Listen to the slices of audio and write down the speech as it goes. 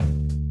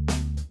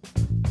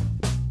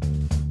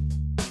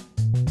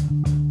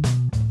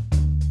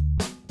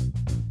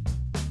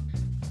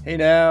Hey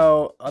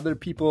now, other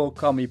people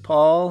call me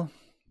Paul.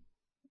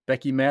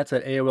 Becky Matz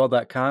at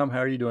AOL.com. How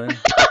are you doing?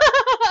 Ouch.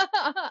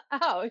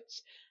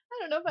 I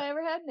don't know if I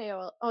ever had an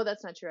AOL. Oh,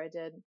 that's not true. I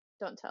did.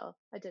 Don't tell.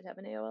 I did have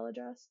an AOL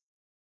address.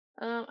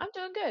 I'm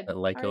doing good. At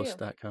How are you?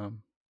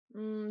 Lycos.com.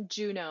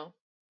 Juno.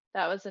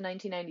 That was the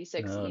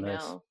 1996 Oh, nice.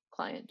 email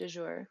client du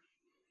jour.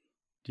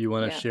 Do you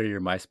want to Yeah. share your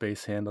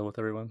MySpace handle with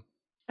everyone?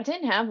 I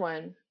didn't have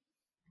one.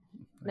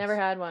 Never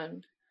Nice. had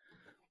one.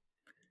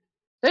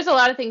 There's a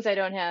lot of things I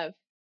don't have.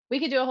 We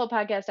could do a whole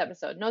podcast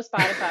episode. No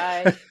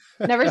Spotify.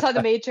 Never saw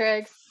The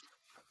Matrix.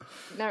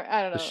 Never,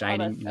 I don't know. The All that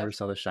Shining. You stuff. never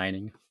saw The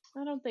Shining?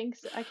 I don't think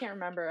so. I can't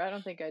remember. I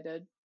don't think I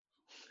did.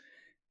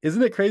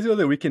 Isn't it crazy though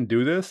that we can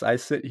do this? I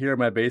sit here in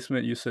my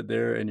basement, you sit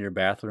there in your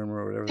bathroom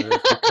or whatever it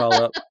is. We call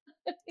up.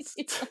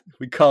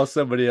 We call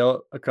somebody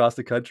else across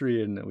the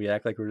country and we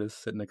act like we're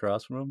just sitting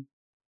across from them.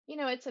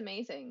 It's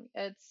amazing.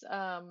 It's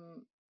I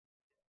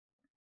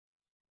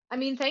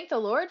mean, thank the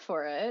Lord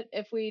for it.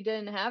 If we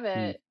didn't have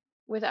it,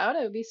 without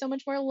it would be so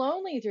much more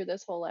lonely through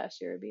this whole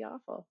last year. It'd be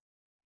awful.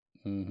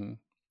 Mm-hmm.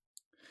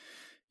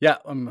 Yeah,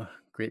 I'm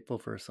grateful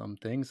for some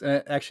things.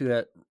 And actually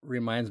that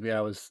reminds me,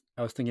 I was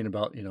thinking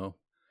about,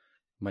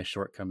 my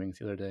shortcomings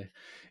the other day.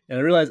 And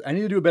I realized I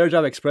need to do a better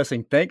job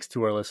expressing thanks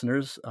to our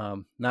listeners,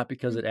 not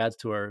because it adds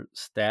to our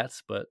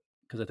stats, but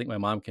because I think my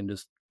mom can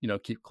just,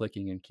 keep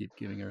clicking and keep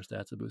giving our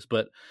stats a boost.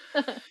 But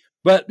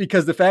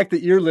because the fact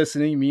that you're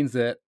listening means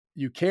that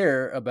you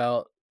care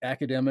about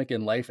academic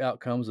and life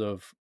outcomes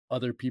of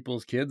other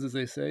people's kids, as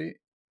they say.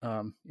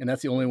 And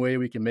that's the only way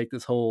we can make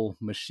this whole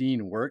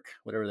machine work,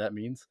 whatever that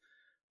means,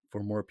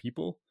 for more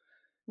people,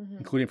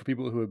 including for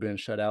people who have been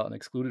shut out and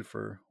excluded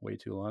for way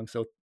too long.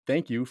 So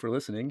thank you for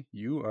listening.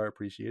 You are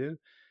appreciated.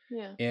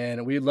 Yeah.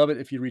 And we'd love it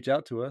if you reach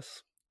out to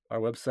us. Our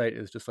website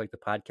is just like the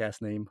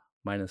podcast name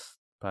minus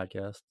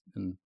podcast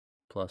and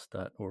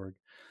plus.org,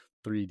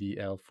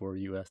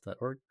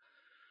 3dl4us.org.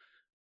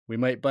 We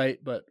might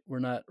bite, but we're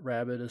not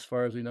rabid as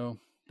far as we know.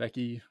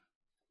 Becky,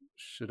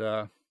 should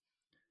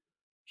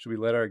we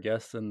let our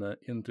guests in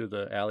through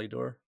the alley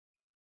door?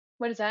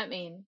 What does that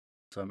mean?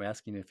 So I'm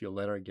asking if you'll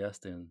let our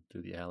guest in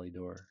through the alley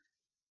door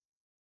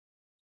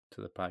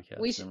to the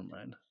podcast. Never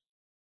mind.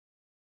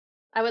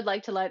 I would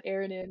like to let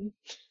Aaron in.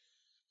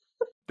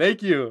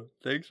 Thank you.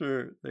 Thanks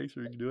for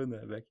doing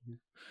that, Becky.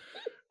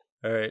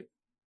 All right.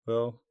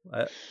 Well,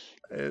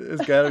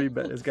 it's gotta be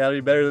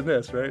better than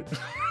this, right?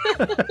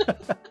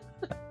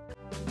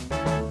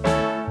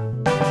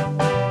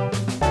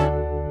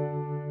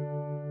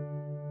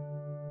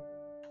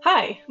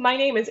 Hi, my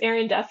name is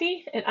Erin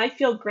Duffy, and I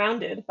feel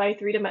grounded by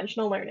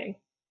three-dimensional learning.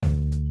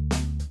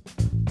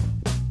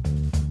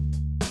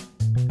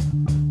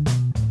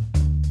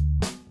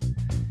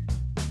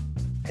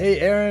 Hey,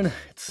 Erin,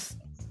 it's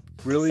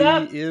really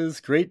is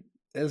great.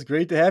 It's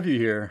great to have you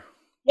here.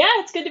 Yeah,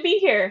 it's good to be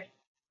here.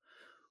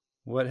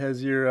 What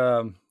has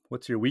your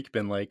what's your week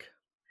been like?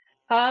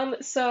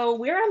 So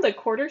we're on the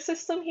quarter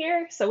system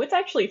here, so it's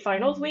actually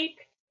finals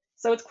week.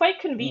 So it's quite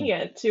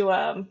convenient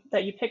to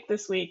that you picked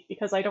this week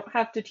because I don't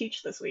have to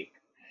teach this week.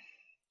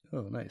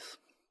 Oh, nice.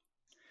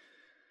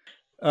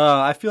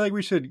 I feel like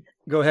we should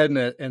go ahead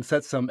and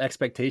set some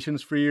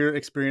expectations for your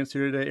experience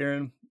here today,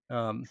 Erin.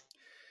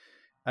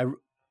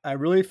 I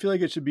really feel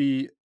like it should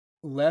be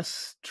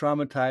less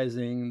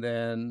traumatizing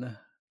than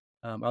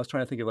I was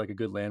trying to think of like a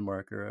good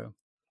landmark or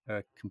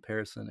a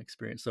comparison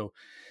experience. So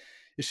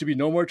it should be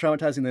no more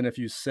traumatizing than if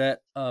you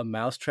set a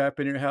mouse trap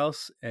in your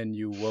house and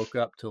you woke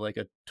up to like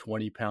a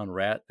 20-pound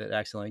rat that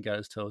accidentally got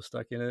his toe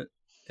stuck in it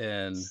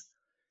and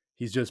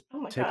he's just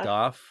ticked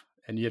off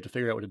and you have to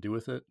figure out what to do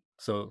with it.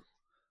 So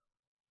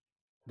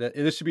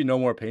this should be no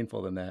more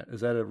painful than that.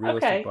 Is that a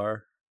realistic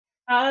bar?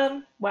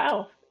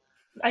 Wow.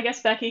 I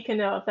guess Becky can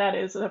know if that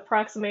is an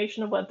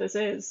approximation of what this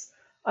is.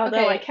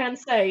 Although I can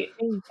say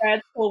in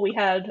grad school we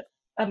had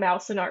a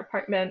mouse in our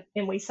apartment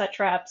and we set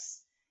traps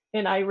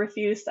and I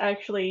refused to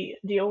actually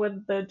deal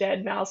with the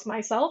dead mouse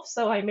myself,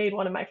 so I made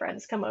one of my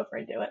friends come over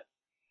and do it.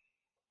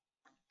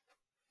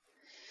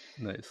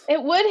 Nice.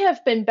 It would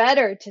have been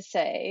better to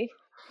say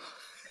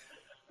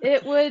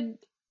it would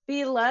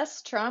be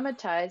less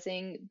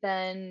traumatizing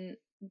than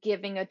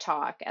giving a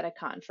talk at a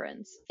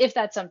conference, if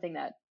that's something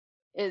that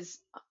is,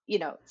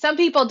 some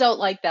people don't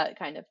like that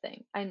kind of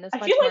thing. I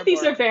feel like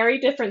these are very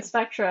different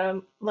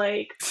spectrum,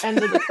 like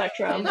ends of the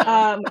spectrum.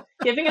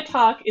 Giving a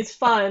talk is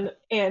fun,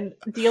 and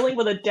dealing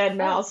with a dead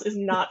mouse is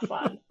not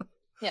fun.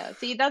 Yeah,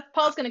 see,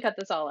 Paul's going to cut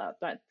this all out,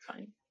 but it's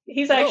fine.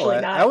 He's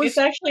actually not. It's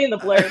actually in the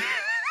blurb.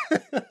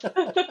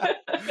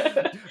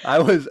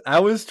 I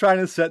was trying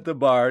to set the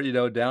bar,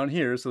 down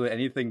here so that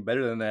anything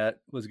better than that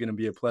was going to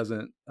be a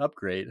pleasant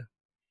upgrade.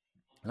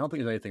 I don't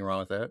think there's anything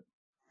wrong with that.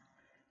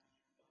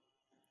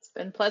 It's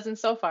been pleasant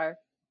so far.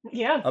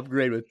 Yeah.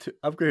 Upgrade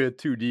with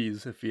two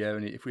Ds if we have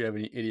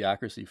any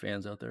Idiocracy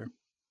fans out there.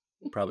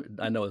 Probably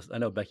I know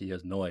Becky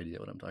has no idea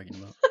what I'm talking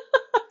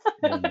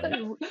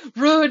about.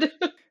 Rude.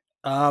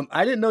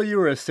 I didn't know you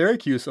were a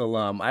Syracuse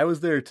alum. I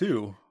was there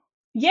too.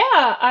 Yeah,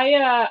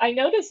 I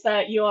noticed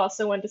that you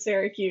also went to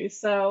Syracuse,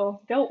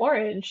 so go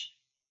Orange.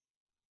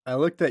 I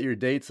looked at your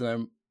dates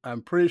and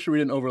I'm pretty sure we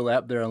didn't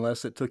overlap there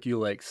unless it took you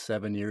like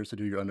 7 years to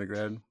do your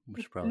undergrad,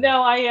 which probably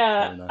No,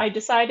 probably not. I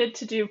decided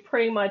to do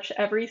pretty much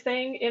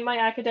everything in my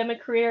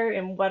academic career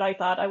in what I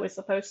thought I was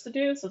supposed to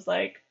do. So it's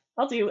like,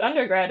 I'll do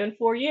undergrad in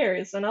 4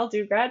 years, and I'll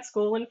do grad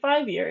school in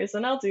 5 years,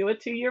 and I'll do a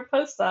 2-year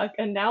postdoc,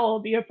 and now I'll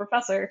be a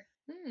professor.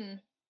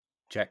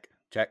 Check.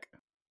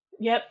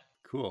 Yep.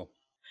 Cool.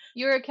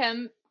 You're a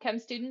chem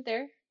student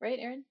there, right,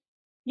 Erin?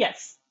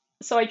 Yes.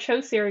 So I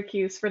chose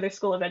Syracuse for their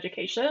School of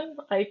Education.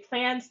 I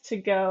planned to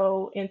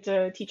go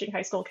into teaching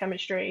high school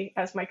chemistry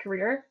as my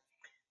career.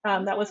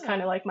 That was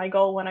kind of like my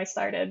goal when I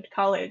started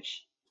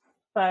college.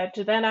 But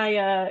then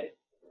I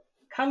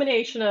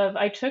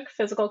took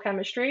physical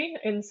chemistry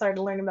and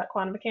started learning about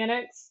quantum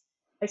mechanics.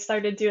 I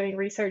started doing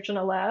research in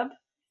a lab,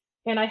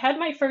 and I had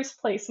my first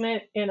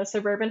placement in a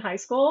suburban high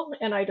school,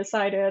 and I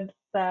decided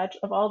that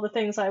of all the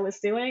things I was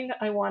doing,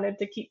 I wanted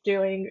to keep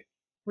doing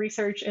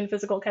research in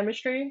physical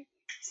chemistry.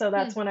 So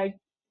that's when I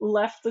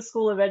left the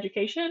School of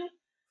Education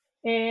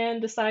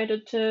and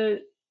decided to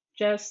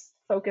just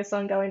focus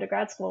on going to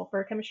grad school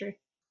for chemistry.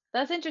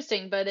 That's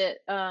interesting, but it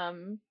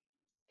kind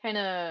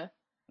of,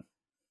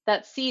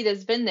 that seed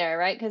has been there,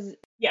 right? Because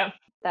yeah,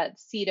 that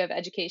seed of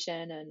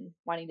education and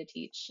wanting to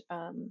teach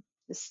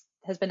this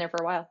has been there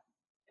for a while.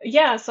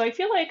 Yeah, so I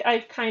feel like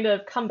I've kind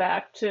of come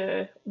back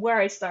to where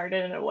I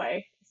started in a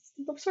way.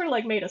 It's sort of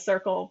like made a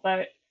circle,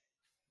 but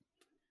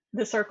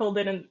the circle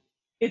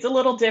it's a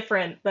little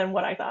different than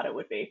what I thought it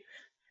would be.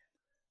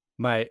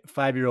 My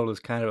 5-year-old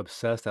is kind of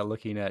obsessed at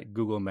looking at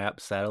Google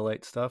Maps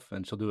satellite stuff,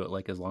 and she'll do it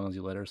like as long as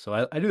you let her.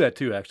 So I do that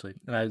too, actually.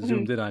 And I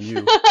zoomed in on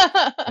you.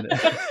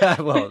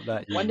 Well,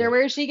 not you. Wonder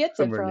where she gets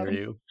it from. Somewhere near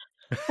you.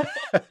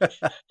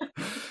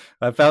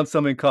 I found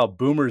something called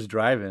Boomer's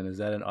Drive-In. Is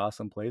that an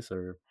awesome place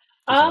or?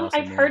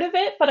 I've heard of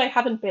it, but I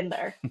haven't been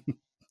there.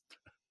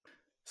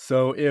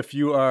 So if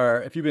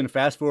you've been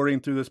fast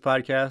forwarding through this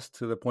podcast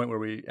to the point where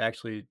we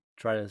actually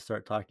try to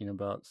start talking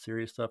about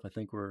serious stuff, I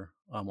think we're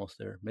almost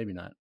there. Maybe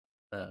not.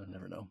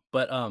 Never know.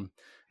 But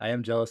I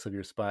am jealous of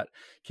your spot.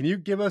 Can you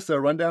give us a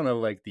rundown of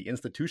like the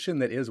institution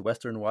that is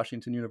Western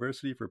Washington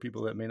University for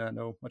people that may not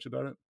know much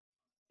about it?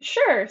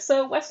 Sure.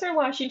 So Western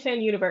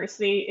Washington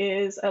University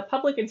is a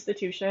public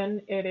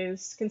institution. It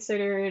is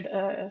considered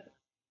a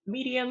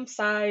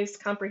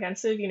medium-sized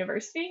comprehensive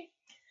university.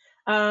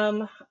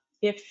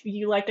 If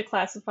you like to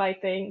classify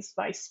things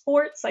by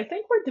sports, I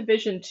think we're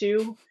Division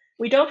II.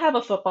 We don't have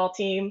a football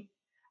team,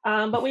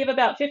 but we have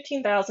about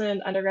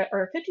 15,000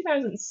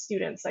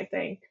 students, I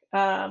think.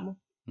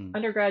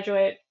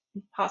 Undergraduate,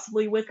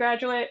 possibly with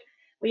graduate.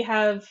 We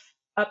have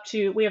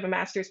a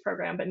master's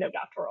program, but no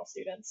doctoral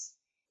students.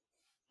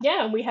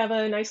 Yeah, we have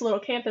a nice little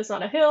campus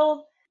on a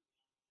hill.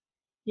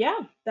 Yeah,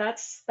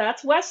 that's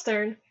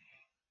Western.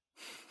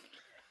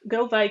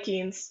 Go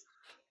Vikings.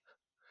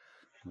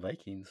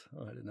 Vikings.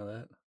 Oh, I didn't know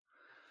that.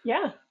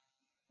 Yeah,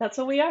 that's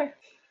what we are.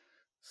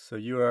 So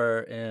you are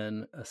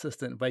an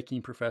assistant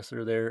Viking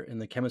professor there in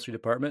the chemistry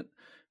department,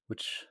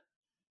 which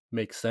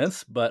makes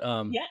sense. But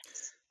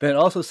yes. Then it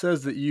also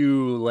says that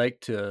you like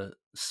to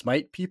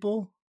smite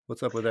people.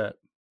 What's up with that?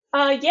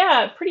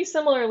 Yeah, pretty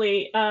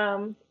similarly,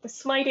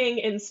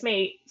 smiting and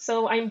smate.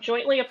 So I'm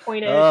jointly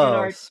appointed in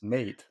our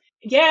smate.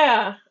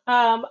 Yeah,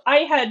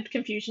 I had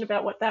confusion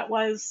about what that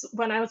was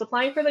when I was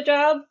applying for the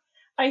job.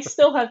 I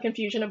still have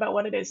confusion about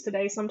what it is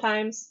today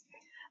sometimes.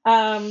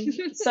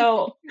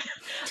 So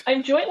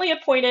I'm jointly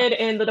appointed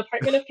in the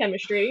Department of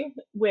Chemistry,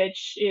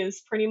 which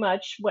is pretty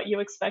much what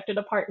you expect a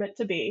department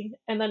to be,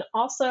 and then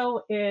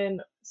also in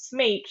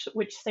SMATE,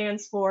 which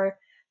stands for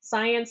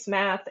Science,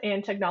 Math,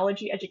 and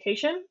Technology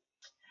Education.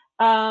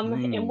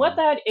 And what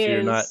that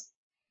is,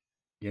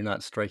 you're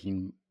not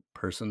striking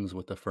persons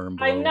with a firm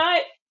blow.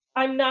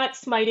 I'm not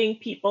smiting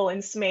people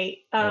in SMATE.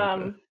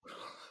 Okay.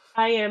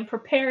 I am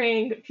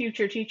preparing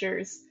future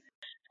teachers.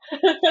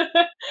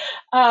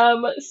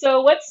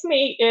 So what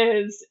SMATE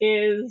is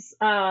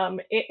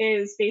it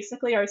is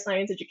basically our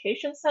science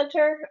education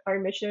center. Our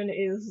mission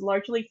is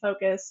largely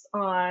focused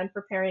on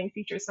preparing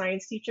future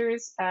science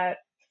teachers at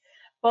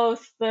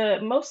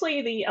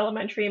mostly the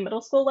elementary and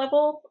middle school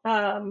level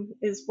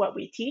is what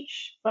we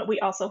teach, but we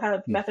also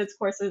have methods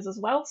courses as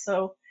well.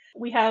 So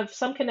we have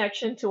some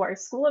connection to our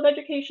School of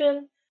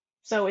Education.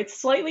 So it's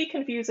slightly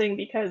confusing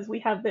because we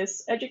have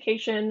this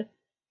education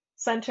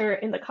center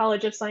in the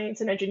College of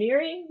Science and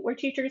Engineering where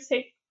teachers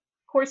take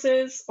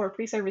courses or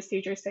pre-service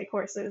teachers take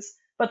courses.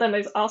 But then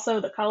there's also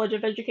the College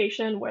of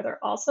Education where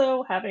they're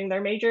also having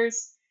their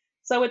majors.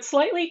 So it's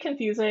slightly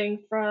confusing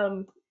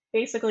from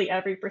basically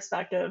every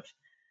perspective.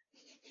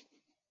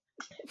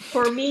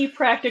 For me,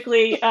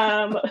 practically,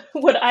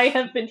 what I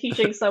have been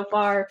teaching so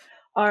far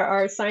are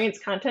our science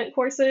content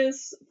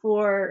courses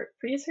for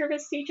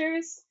pre-service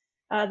teachers.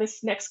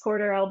 This next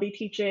quarter, I'll be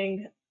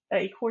teaching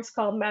a course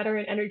called Matter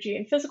and Energy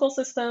in Physical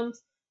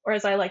Systems, or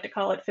as I like to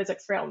call it,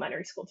 Physics for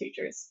Elementary School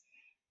Teachers.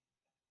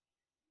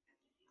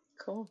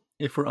 Cool.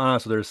 If we're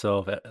honest with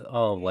ourselves,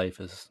 all of life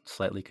is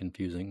slightly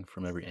confusing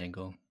from every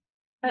angle.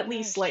 At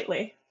least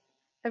slightly.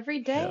 Every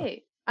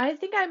day. Yeah. I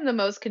think I'm the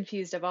most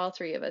confused of all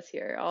three of us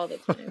here all the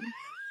time.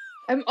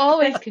 I'm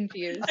always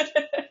confused.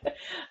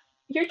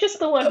 You're just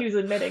the one who's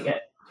admitting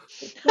it.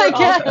 I We're all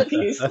guess.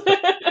 confused.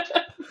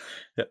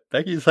 Yeah,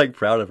 Becky's like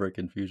proud of her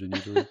confusion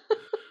usually.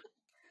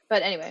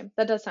 But anyway,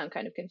 that does sound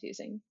kind of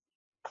confusing.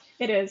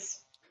 It is.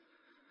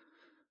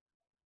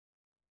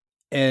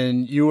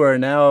 And you are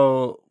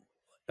now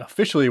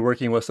officially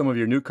working with some of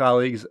your new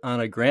colleagues on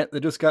a grant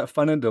that just got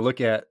funded to look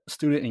at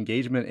student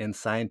engagement and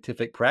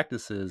scientific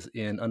practices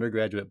in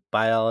undergraduate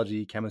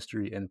biology,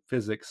 chemistry, and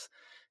physics,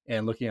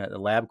 and looking at the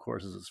lab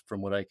courses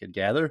from what I could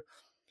gather.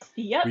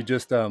 Yep. We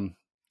just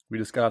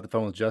got off the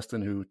phone with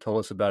Justin, who told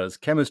us about his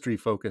chemistry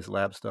focused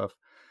lab stuff.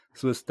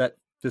 So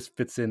this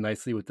fits in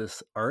nicely with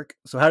this arc.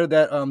 So how did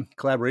that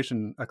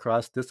collaboration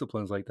across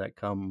disciplines like that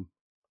come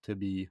to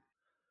be?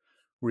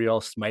 Were you all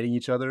smiting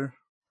each other?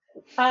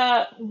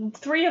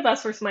 Three of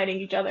us were smiting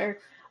each other.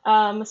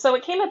 So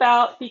it came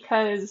about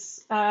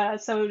because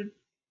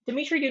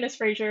Dimitri Dunas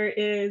Fraser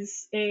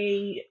is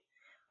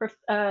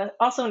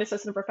also an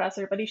assistant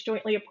professor, but he's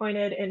jointly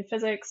appointed in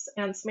physics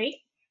and SMATE.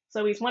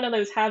 So he's one of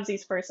those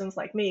halvesies persons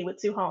like me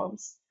with two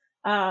homes.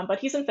 But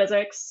he's in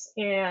physics,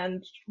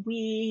 and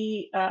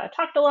we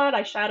talked a lot.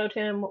 I shadowed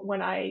him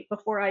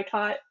before I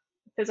taught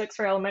physics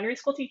for elementary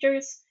school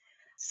teachers.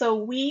 So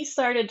we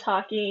started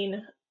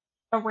talking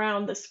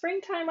around the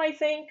springtime, I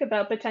think,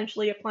 about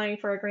potentially applying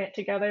for a grant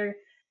together.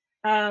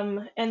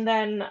 And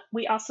then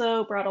we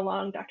also brought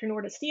along Dr.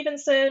 Norda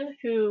Stevenson,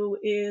 who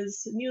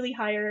is newly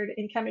hired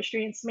in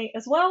chemistry and SMATE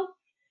as well.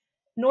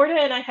 Norda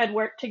and I had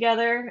worked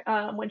together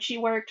when she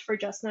worked for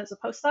Justin as a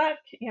postdoc,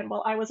 and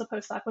while I was a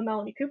postdoc with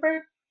Melanie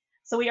Cooper.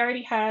 So we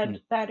already had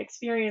that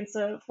experience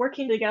of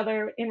working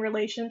together in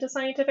relation to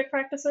scientific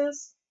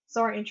practices.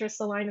 So our interests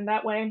align in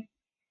that way.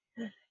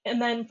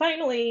 And then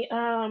finally,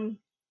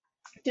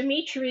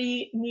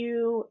 Dimitri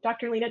knew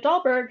Dr. Lena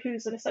Dahlberg,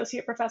 who's an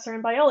associate professor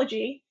in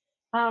biology,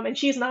 and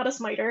she's not a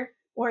smiter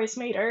or a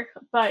smater,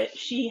 but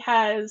she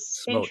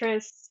has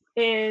interests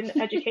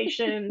in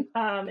education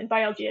and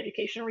biology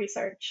education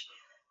research.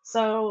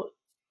 So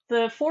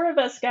the four of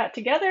us got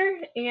together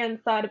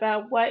and thought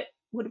about what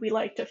would we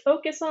like to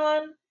focus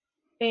on,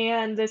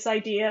 and this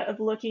idea of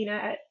looking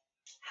at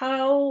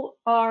how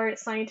are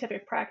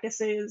scientific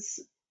practices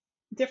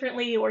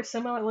differently or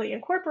similarly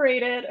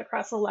incorporated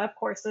across the lab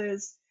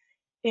courses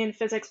in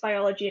physics,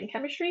 biology, and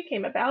chemistry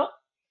came about.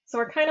 So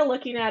we're kind of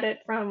looking at it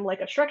from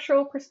like a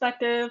structural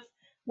perspective.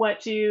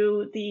 What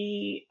do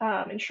the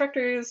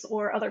instructors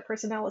or other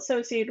personnel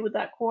associated with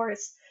that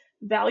course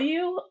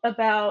value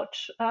about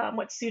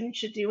what students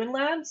should do in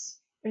labs?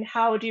 And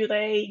how do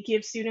they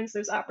give students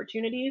those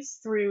opportunities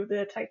through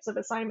the types of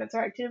assignments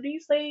or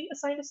activities they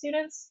assign to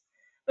students?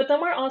 But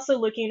then we're also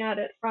looking at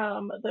it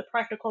from the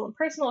practical and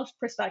personal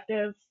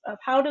perspective of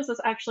how does this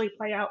actually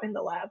play out in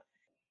the lab?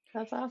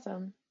 That's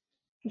awesome.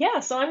 Yeah,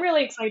 so I'm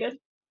really excited.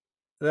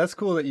 That's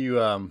cool that you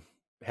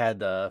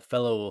had a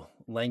fellow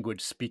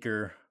language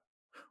speaker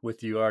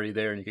with you already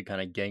there, and you could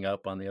kind of gang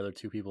up on the other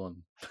two people.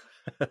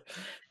 And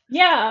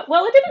yeah,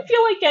 well, it didn't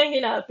feel like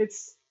ganging up.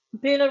 It's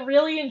been a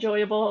really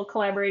enjoyable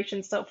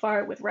collaboration so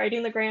far with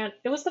writing the grant.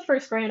 It was the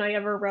first grant I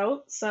ever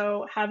wrote,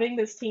 so having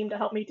this team to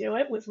help me do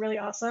it was really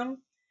awesome.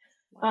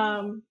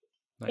 Wow.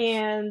 Nice.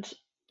 And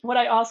what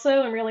I also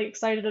am really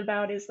excited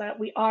about is that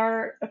we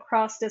are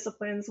across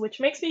disciplines,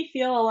 which makes me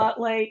feel a lot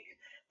like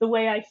the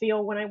way I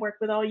feel when I work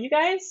with all you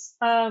guys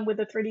with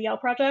the 3DL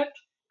project.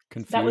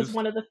 Confused? That was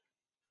one of the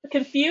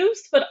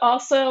confused, but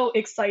also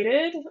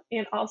excited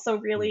and also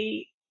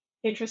really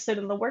interested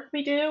in the work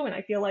we do. And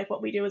I feel like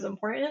what we do is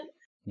important.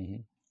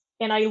 Mm-hmm.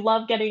 And I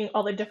love getting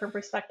all the different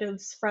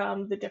perspectives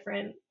from the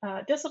different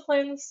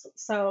disciplines.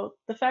 So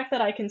the fact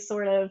that I can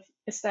sort of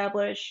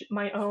establish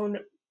my own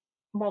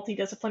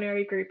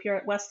multidisciplinary group here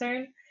at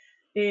Western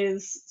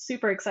is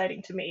super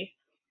exciting to me.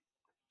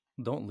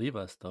 Don't leave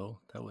us, though.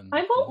 That wouldn't.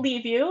 I won't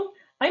leave you.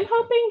 I'm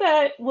hoping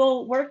that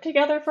we'll work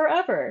together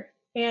forever.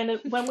 And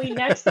when we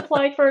next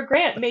apply for a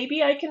grant,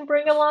 maybe I can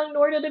bring along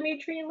Norda,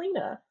 Dimitri, and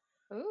Lena.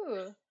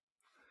 Ooh.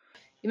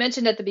 You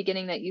mentioned at the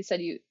beginning that you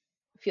said you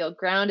feel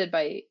grounded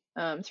by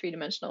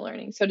three-dimensional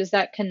learning. So does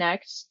that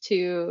connect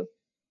to,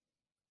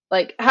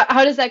 like,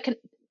 how does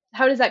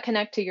that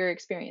connect to your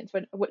experience?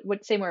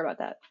 What say more about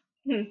that?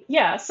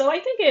 Yeah, so I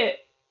think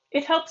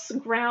it helps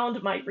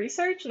ground my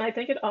research, and I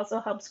think it also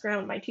helps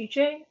ground my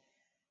teaching.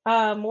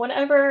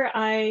 Whenever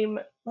I'm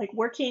like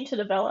working to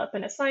develop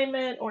an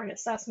assignment or an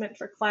assessment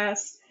for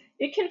class,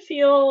 it can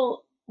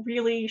feel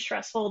really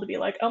stressful to be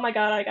like, oh my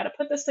God, I got to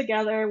put this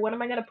together. What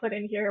am I going to put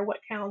in here? What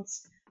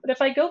counts? But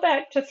if I go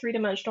back to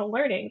three-dimensional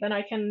learning, then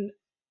I can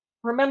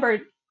remember,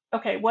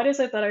 okay, what is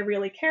it that I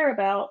really care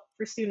about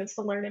for students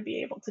to learn and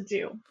be able to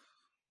do?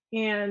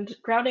 And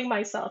grounding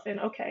myself in,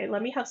 okay,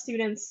 let me have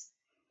students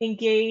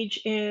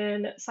engage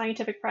in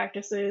scientific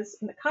practices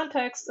in the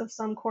context of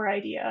some core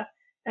idea,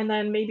 and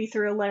then maybe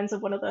through a lens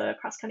of one of the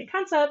cross-cutting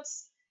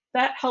concepts,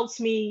 that helps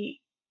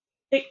me,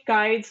 it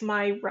guides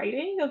my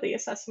writing of the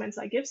assessments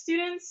I give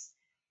students.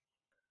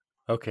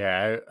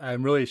 Okay,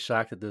 I'm really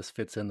shocked that this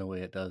fits in the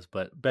way it does,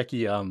 but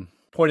Becky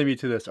pointed me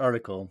to this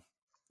article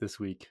this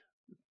week.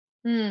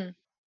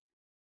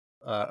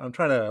 I'm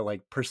trying to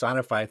like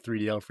personify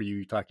 3DL for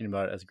you, talking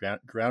about it as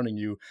grounding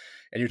you,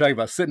 and you're talking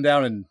about sitting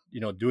down and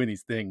doing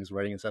these things,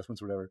 writing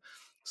assessments or whatever.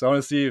 So I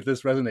want to see if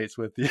this resonates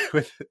with you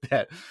with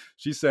that.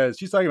 She says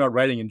she's talking about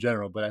writing in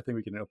general, but I think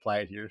we can apply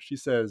it here. She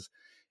says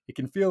it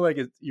can feel like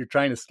you're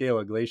trying to scale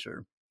a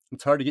glacier.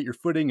 It's hard to get your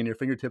footing, and your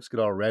fingertips get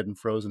all red and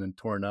frozen and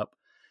torn up.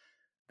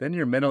 Then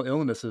your mental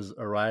illnesses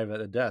arrive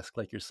at a desk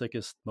like your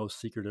sickest, most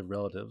secretive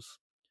relatives.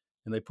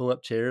 And they pull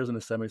up chairs in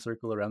a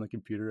semicircle around the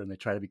computer, and they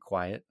try to be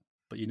quiet.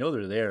 But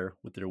they're there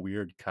with their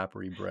weird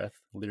coppery breath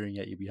leering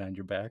at you behind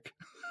your back.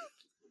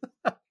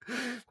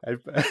 I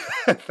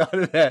thought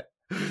of that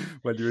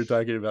when you were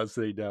talking about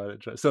sitting down and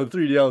try. So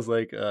 3DL is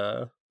like,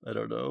 I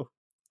don't know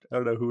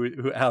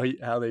how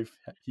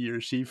he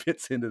or she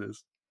fits into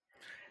this.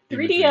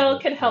 3DL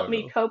can help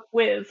me cope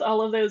with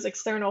all of those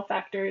external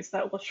factors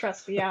that will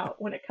stress me out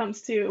when it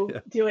comes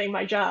to doing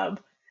my job.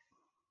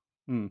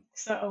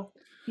 So,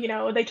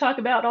 they talk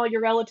about all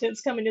your relatives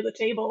coming to the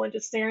table and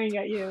just staring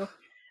at you.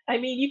 I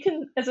mean, you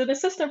can, as an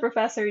assistant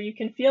professor, you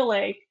can feel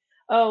like,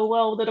 oh,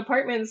 well, the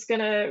department's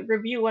going to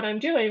review what I'm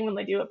doing when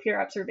they do a peer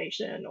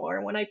observation,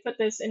 or when I put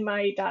this in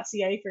my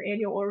dossier for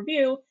annual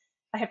review,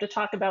 I have to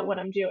talk about what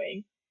I'm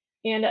doing.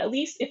 And at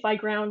least if I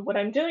ground what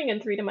I'm doing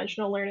in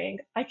three-dimensional learning,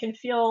 I can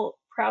feel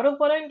proud of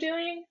what I'm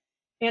doing,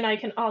 and I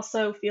can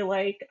also feel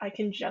like I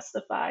can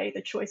justify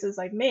the choices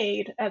I've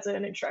made as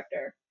an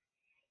instructor.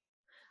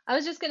 I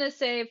was just going to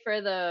say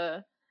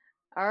for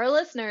our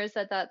listeners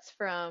that's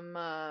from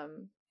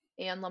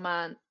Anne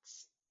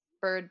Lamont's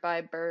Bird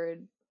by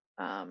Bird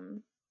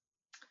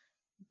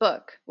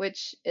book,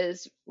 which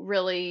is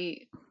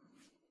really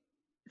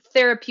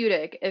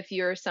therapeutic if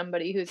you're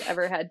somebody who's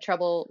ever had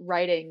trouble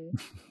writing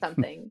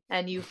something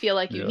and you feel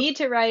like you need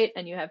to write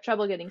and you have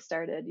trouble getting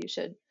started. You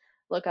should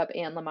look up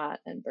Anne Lamott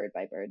and Bird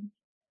by Bird.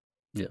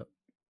 Yeah.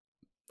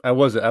 I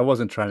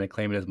wasn't trying to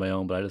claim it as my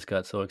own, but I just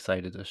got so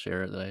excited to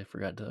share it that I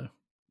forgot to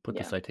put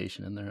the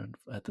citation in there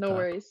at the top. No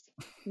worries.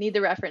 Need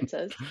the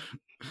references.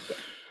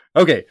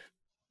 Okay.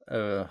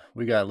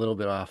 We got a little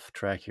bit off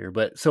track here,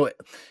 but so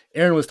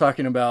Erin was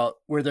talking about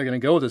where they're going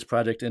to go with this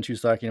project, and she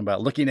was talking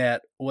about looking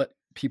at what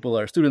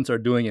students are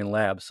doing in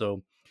labs.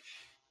 So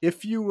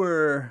if you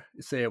were,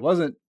 say it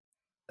wasn't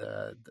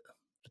the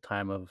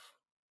time of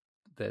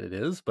that it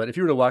is, but if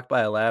you were to walk by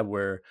a lab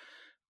where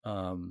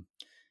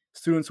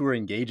students were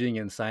engaging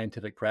in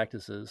scientific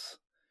practices,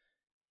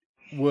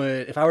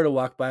 if I were to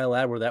walk by a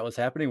lab where that was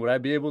happening, would I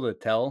be able to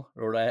tell,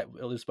 or would I,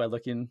 at least by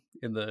looking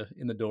in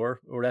the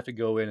door, or would I have to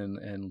go in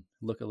and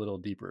look a little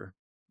deeper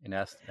and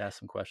ask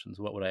some questions?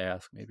 What would I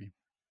ask, maybe?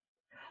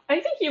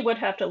 I think you would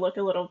have to look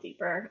a little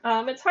deeper.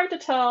 It's hard to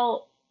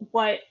tell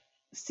what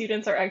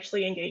students are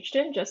actually engaged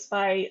in just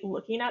by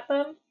looking at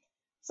them.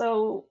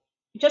 So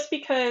just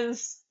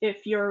because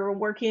if you're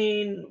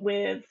working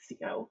with,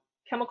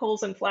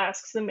 chemicals and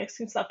flasks and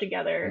mixing stuff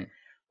together,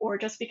 or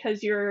just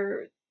because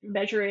you're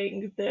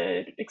measuring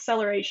the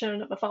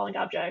acceleration of a falling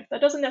object,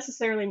 that doesn't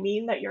necessarily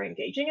mean that you're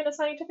engaging in a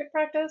scientific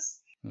practice.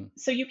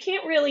 So you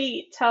can't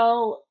really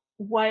tell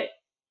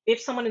if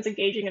someone is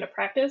engaging in a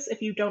practice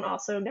if you don't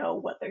also know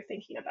what they're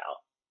thinking about.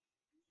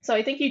 So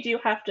I think you do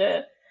have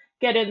to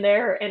get in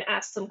there and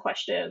ask some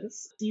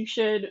questions. You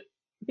should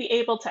be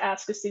able to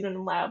ask a student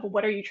in lab,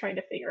 what are you trying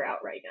to figure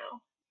out right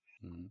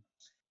now?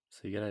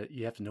 So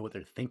you have to know what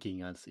they're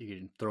thinking on, so you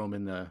can throw them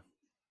in the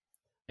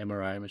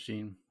MRI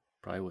machine.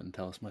 Probably wouldn't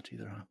tell us much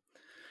either, huh?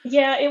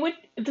 Yeah, it would.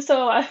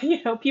 So,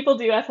 people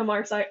do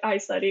fMRI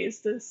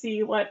studies to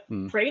see what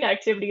brain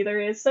activity there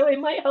is. So it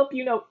might help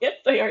if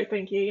they are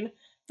thinking,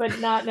 but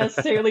not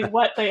necessarily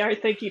what they are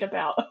thinking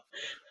about.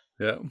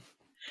 Yeah.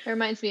 It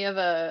reminds me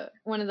of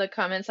one of the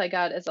comments I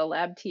got as a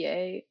lab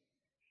TA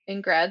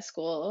in grad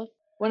school.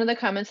 One of the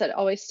comments that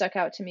always stuck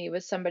out to me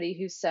was somebody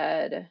who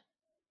said,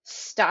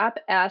 "Stop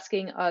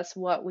asking us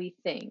what we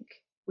think.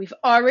 We've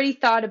already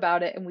thought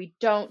about it and we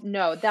don't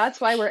know.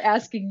 That's why we're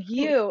asking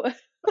you."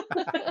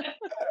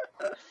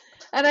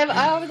 And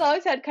I've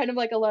always had kind of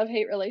like a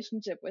love-hate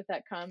relationship with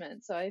that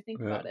comment. So I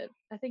think about it.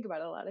 I think about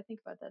it a lot. I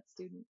think about that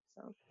student.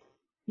 So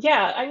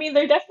yeah, I mean,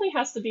 there definitely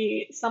has to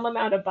be some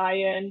amount of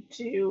buy-in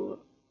to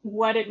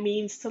what it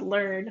means to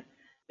learn.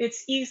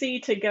 It's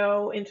easy to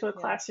go into a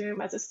classroom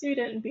as a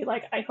student and be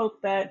like, I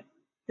hope that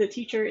the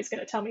teacher is going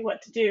to tell me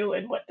what to do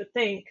and what to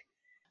think.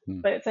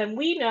 But then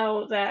we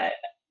know that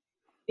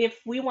if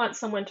we want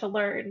someone to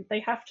learn, they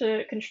have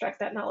to construct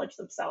that knowledge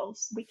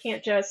themselves. We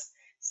can't just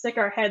stick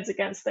our heads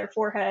against their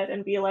forehead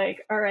and be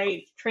like, all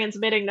right,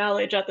 transmitting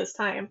knowledge at this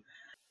time.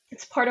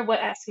 It's part of what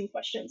asking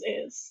questions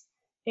is.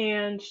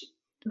 And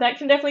that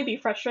can definitely be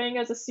frustrating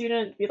as a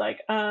student, be like,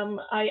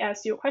 I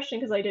asked you a question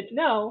because I didn't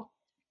know.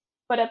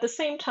 But at the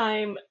same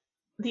time,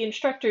 the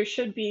instructor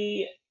should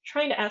be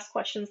trying to ask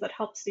questions that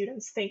help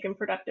students think in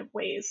productive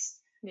ways.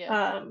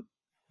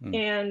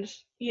 And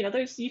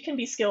you can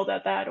be skilled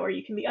at that, or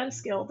you can be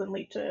unskilled and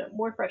lead to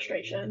more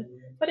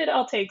frustration. But it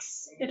all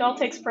takes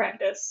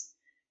practice.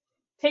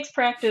 It takes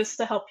practice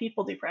to help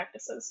people do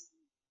practices.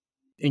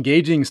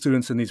 Engaging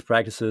students in these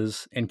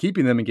practices and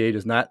keeping them engaged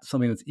is not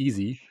something that's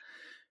easy,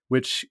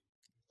 which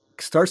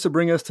starts to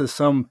bring us to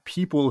some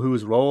people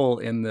whose role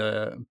in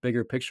the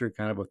bigger picture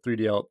kind of a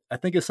 3DL, I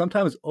think, is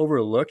sometimes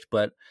overlooked,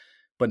 but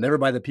never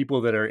by the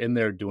people that are in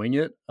there doing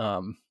it,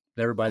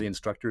 never by the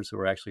instructors who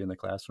are actually in the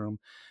classroom.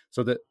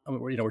 So that,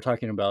 we're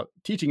talking about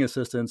teaching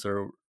assistants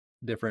or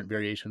different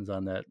variations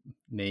on that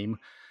name.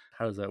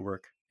 How does that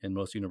work in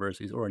most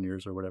universities or in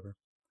yours or whatever?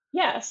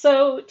 Yeah,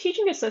 so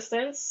teaching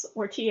assistants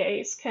or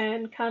TAs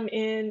can come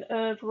in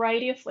a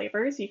variety of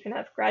flavors. You can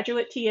have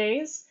graduate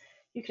TAs,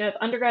 you can have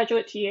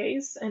undergraduate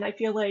TAs, and I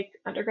feel like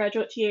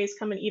undergraduate TAs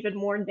come in even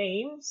more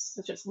names,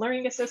 such as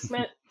learning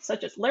assistant,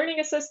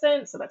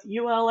 so that's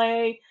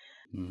ULA,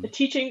 a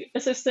teaching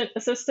assistant,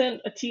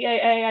 a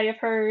TAA, I have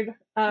heard.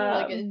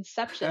 Like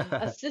Inception,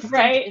 assistant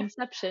right?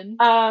 Inception.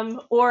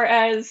 Or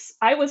as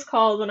I was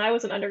called when I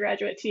was an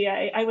undergraduate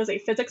TA, I was a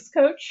physics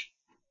coach.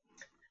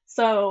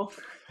 So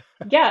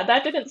yeah,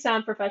 that didn't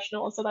sound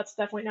professional, so that's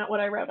definitely not what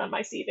I wrote on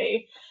my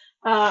CV.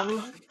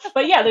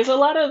 But yeah, there's a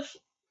lot of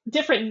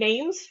different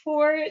names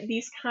for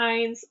these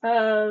kinds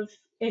of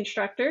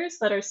instructors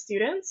that are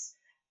students,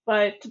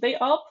 but they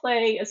all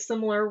play a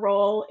similar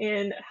role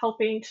in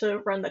helping to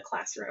run the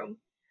classroom.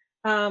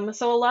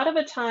 So a lot of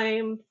the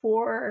time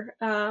for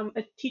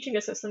a teaching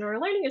assistant or a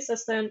learning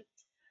assistant,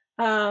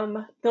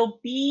 they'll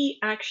be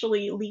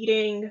actually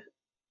leading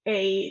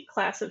a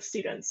class of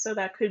students. So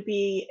that could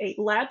be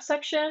a lab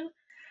section.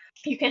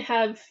 You can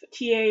have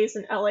TAs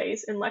and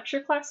LAs in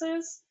lecture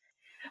classes.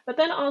 But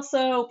then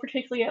also,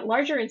 particularly at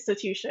larger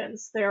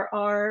institutions, there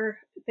are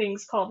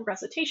things called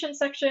recitation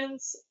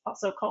sections,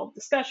 also called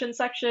discussion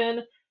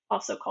section,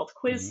 also called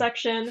quiz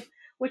section,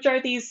 which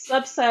are these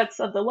subsets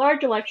of the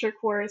larger lecture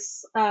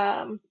course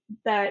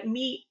that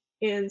meet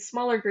in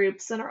smaller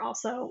groups and are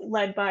also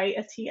led by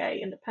a TA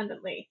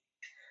independently.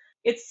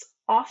 It's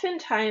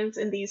oftentimes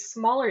in these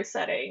smaller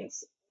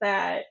settings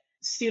that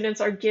students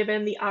are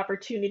given the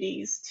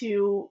opportunities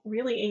to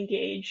really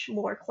engage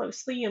more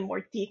closely and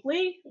more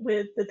deeply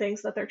with the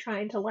things that they're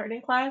trying to learn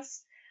in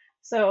class.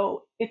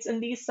 So it's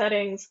in these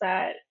settings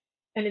that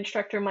an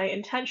instructor might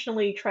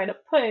intentionally try to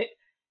put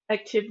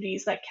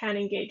activities that can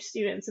engage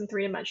students in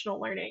three-dimensional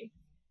learning.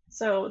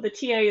 So the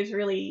TA is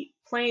really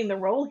playing the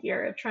role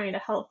here of trying to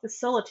help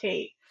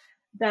facilitate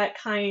that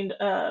kind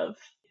of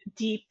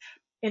deep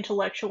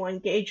intellectual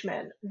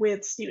engagement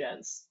with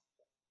students.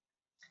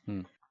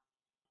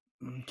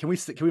 Can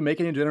we make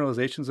any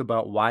generalizations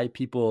about why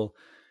people,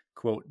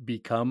 quote,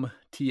 become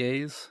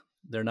TAs?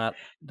 They're not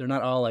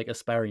all like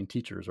aspiring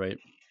teachers, right?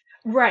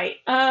 Right.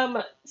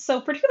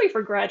 So particularly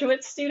for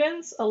graduate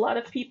students, a lot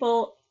of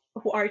people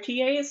who are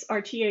TAs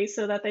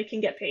so that they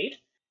can get paid.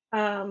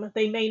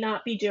 They may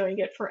not be doing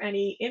it for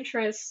any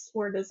interest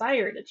or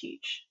desire to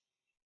teach.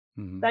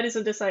 That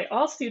isn't to say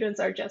all students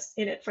are just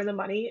in it for the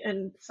money,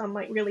 and some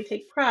might really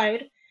take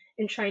pride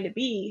in trying to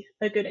be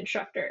a good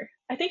instructor.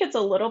 I think it's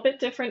a little bit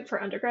different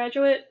for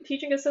undergraduate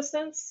teaching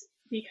assistants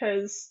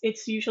because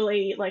it's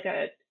usually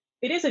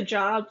it is a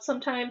job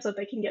sometimes that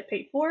they can get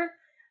paid for,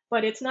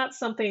 but it's not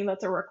something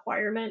that's a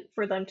requirement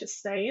for them to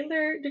stay in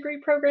their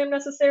degree program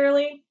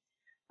necessarily.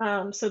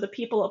 So the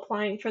people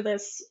applying for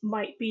this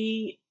might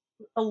be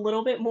a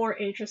little bit more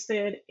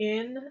interested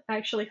in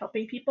actually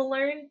helping people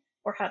learn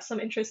or have some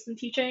interest in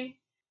teaching.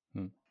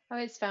 I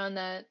always found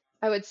that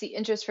I would see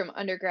interest from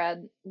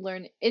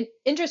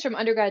interest from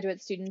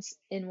undergraduate students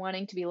in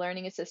wanting to be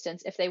learning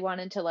assistants if they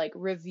wanted to like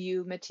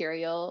review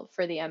material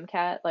for the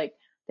MCAT. Like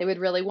they would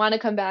really want to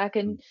come back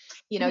and,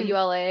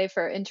 ULA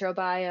for intro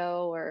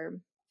bio or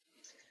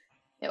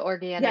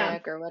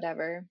organic or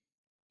whatever.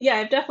 Yeah,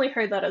 I've definitely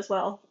heard that as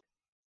well.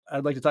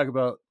 I'd like to talk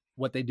about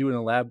what they do in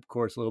a lab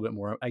course a little bit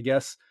more. I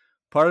guess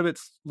part of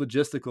it's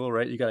logistical,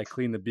 right? You got to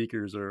clean the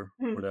beakers or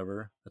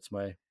whatever. That's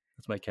my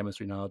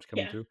chemistry knowledge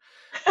coming through.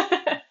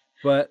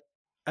 But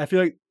I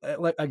feel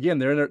like again,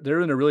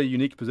 they're in a really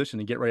unique position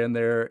to get right in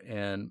there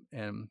and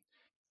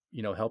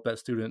help that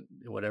student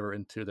whatever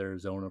into their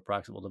zone of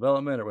proximal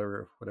development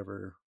or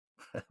whatever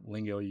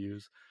lingo you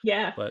use.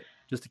 Yeah. But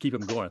just to keep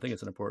them going, I think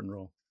it's an important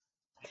role.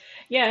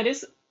 Yeah, it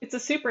is. It's a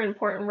super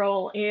important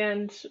role,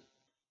 and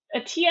a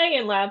TA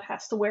in lab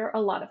has to wear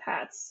a lot of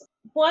hats.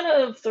 One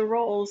of the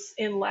roles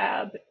in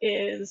lab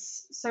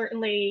is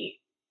certainly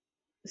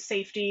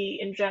safety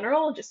in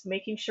general, just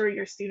making sure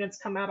your students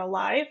come out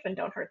alive and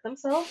don't hurt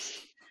themselves.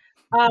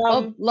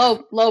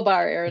 Low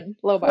bar, Aaron.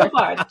 Low bar.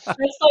 That's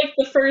like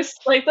the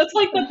first, that's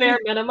like the bare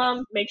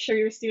minimum. Make sure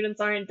your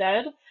students aren't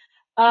dead.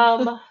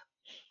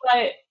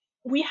 But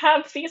we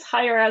have these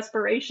higher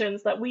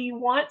aspirations that we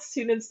want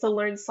students to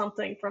learn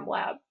something from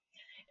lab.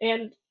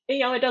 And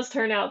it does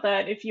turn out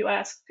that if you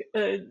ask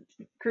a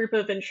group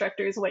of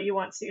instructors what you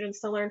want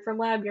students to learn from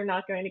lab, you're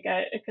not going to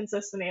get a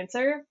consistent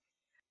answer.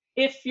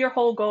 If your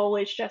whole goal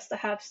is just to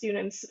have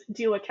students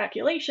do a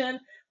calculation,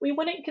 we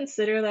wouldn't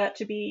consider that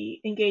to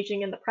be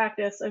engaging in the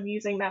practice of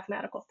using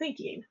mathematical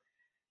thinking.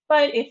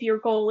 But if your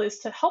goal is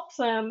to help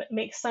them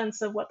make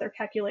sense of what their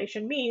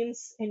calculation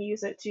means and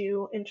use it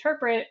to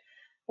interpret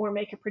or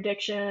make a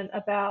prediction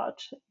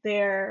about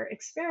their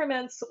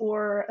experiments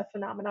or a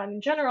phenomenon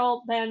in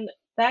general, then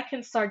that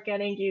can start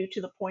getting you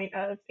to the point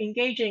of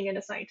engaging in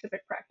a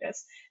scientific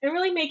practice and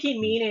really making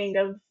meaning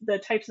of the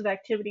types of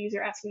activities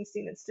you're asking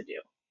students to do.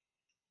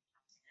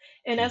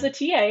 And as a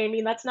TA, I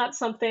mean, that's not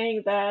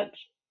something that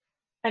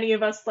any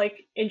of us like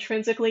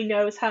intrinsically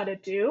knows how to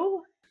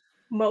do.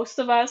 Most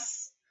of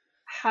us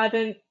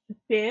haven't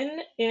been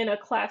in a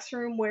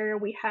classroom where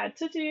we had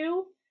to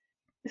do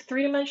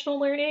three-dimensional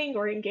learning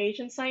or engage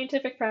in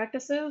scientific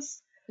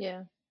practices.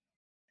 Yeah.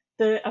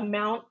 The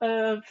amount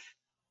of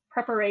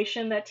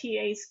preparation that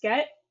TAs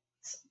get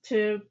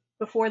to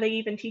before they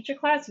even teach a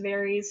class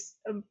varies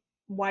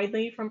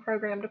widely from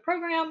program to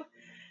program.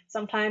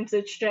 Sometimes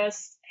it's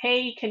just,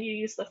 hey, can you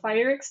use the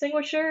fire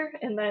extinguisher?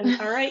 And then,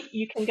 all right,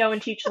 you can go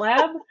and teach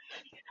lab.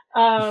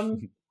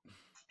 And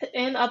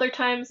other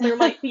times there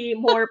might be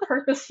more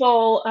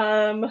purposeful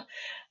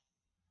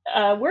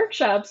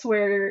workshops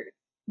where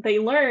they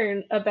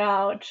learn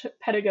about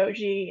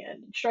pedagogy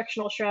and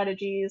instructional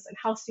strategies and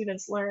how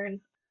students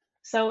learn.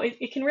 So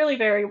it can really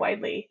vary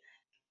widely.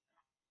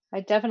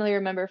 I definitely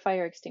remember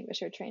fire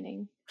extinguisher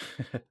training.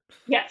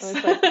 Yes. It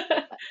was like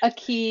a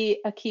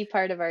key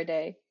part of our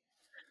day.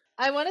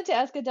 I wanted to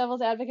ask a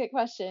devil's advocate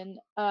question.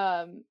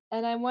 And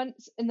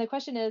the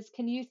question is,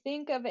 can you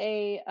think of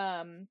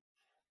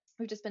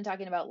we've just been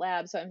talking about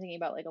labs, so I'm thinking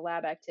about like a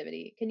lab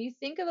activity. Can you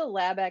think of a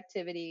lab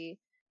activity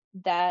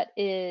that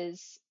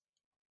is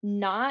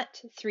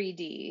not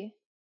 3D,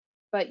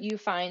 but you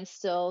find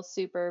still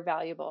super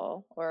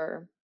valuable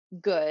or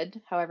good,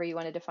 however you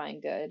want to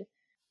define good?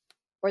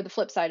 Or the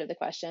flip side of the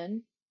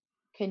question,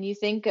 can you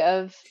think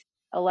of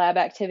a lab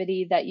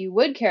activity that you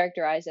would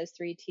characterize as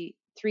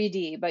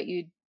 3D, but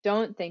you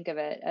don't think of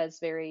it as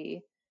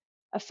very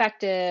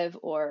effective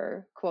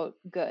or, quote,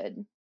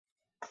 good?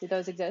 Do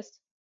those exist?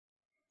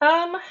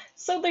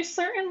 So there's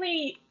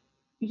certainly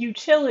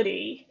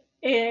utility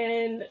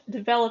in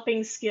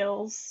developing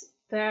skills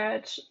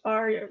that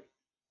are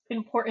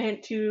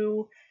important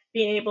to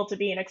being able to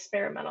be an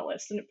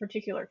experimentalist in a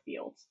particular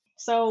field.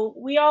 So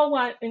we all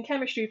want, in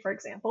chemistry, for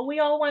example, we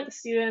all want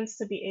students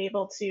to be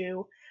able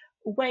to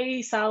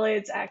weigh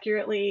solids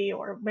accurately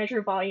or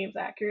measure volumes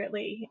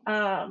accurately.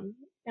 And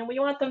we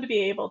want them to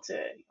be able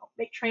to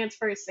make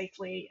transfers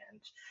safely and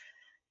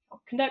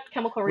conduct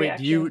chemical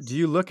reactions. Do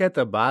you look at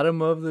the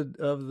bottom of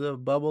the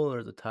bubble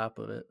or the top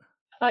of it?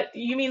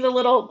 You mean the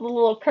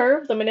little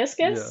curve, the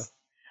meniscus?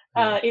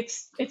 Yeah.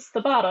 It's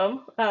the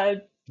bottom.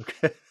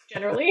 Okay.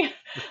 Generally,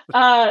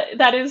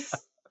 that is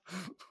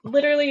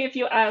literally, if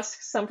you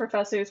ask some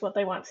professors what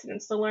they want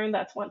students to learn,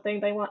 that's one thing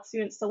they want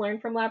students to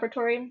learn from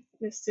laboratory,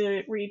 is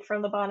to read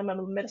from the bottom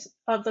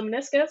of the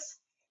meniscus.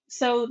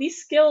 So these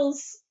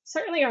skills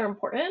certainly are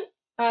important,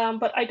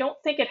 but I don't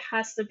think it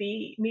has to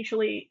be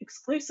mutually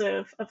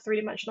exclusive of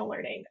three-dimensional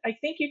learning. I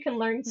think you can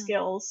learn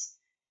skills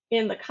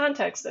in the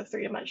context of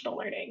three-dimensional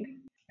learning.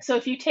 So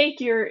if you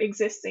take your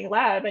existing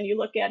lab and you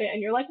look at it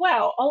and you're like,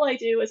 wow, all I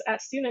do is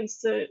ask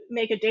students to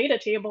make a data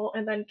table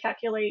and then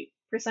calculate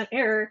percent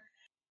error,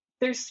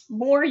 there's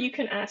more you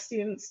can ask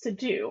students to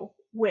do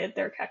with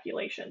their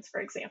calculations,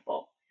 for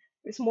example.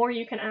 There's more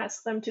you can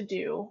ask them to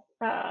do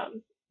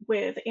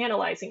with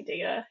analyzing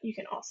data. You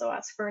can also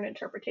ask for an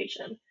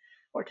interpretation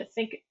or to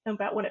think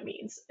about what it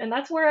means. And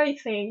that's where I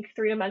think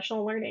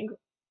three-dimensional learning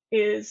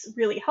is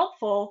really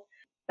helpful,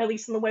 at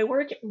least in the way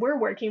we're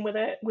working with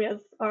it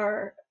with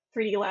our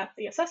 3D Lab,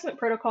 the assessment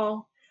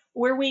protocol,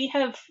 where we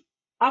have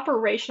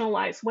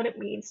operationalized what it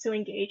means to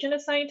engage in a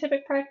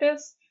scientific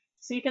practice.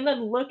 So you can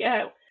then look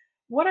at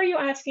what are you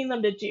asking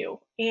them to do?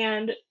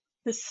 And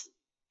this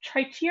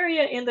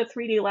criteria in the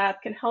 3D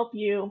Lab can help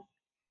you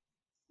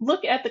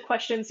look at the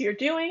questions you're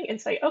doing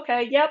and say,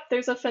 okay, yep,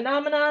 there's a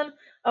phenomenon.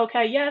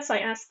 Okay, yes, I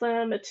asked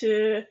them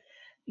to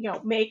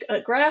make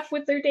a graph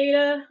with their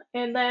data.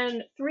 And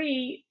then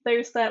 3,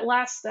 there's that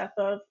last step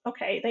of,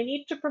 okay, they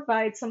need to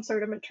provide some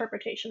sort of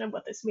interpretation of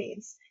what this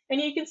means.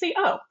 And you can see,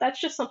 oh, that's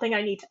just something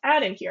I need to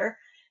add in here.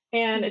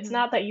 And it's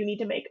not that you need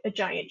to make a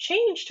giant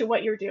change to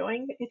what you're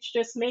doing. It's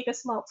just make a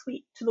small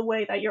tweak to the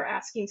way that you're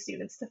asking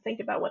students to think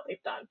about what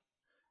they've done.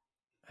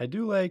 I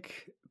do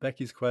like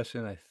Becky's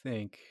question, I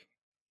think.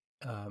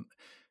 And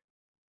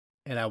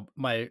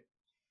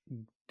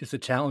it's a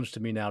challenge to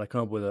me now to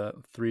come up with a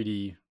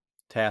 3D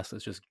task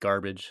that's just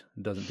garbage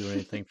and doesn't do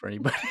anything for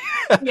anybody.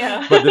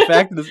 Yeah. But the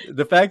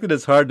fact that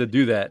it's hard to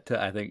do that,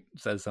 I think,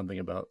 says something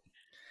about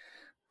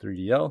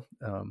 3DL.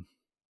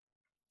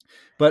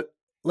 But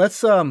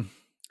let's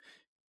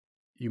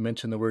you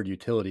mentioned the word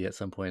utility at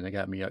some point, and that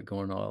got me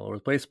going all over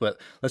the place. But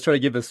let's try to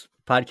give this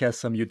podcast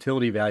some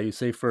utility value.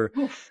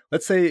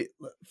 Let's say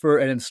for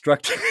an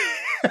instructor.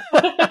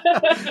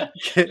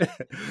 Can't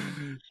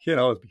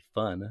always be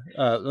fun.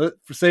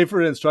 Say for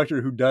an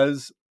instructor who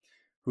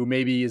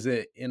maybe is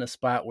in a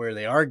spot where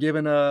they are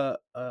given they're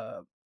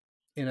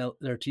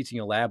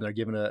teaching a lab and they're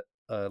given a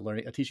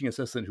teaching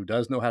assistant who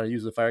does know how to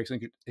use the fire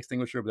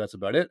extinguisher, but that's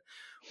about it.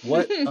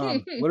 What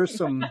are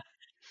some,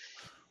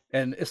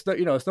 and it's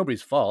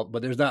nobody's fault,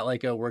 but there's not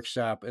like a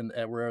workshop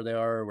at where they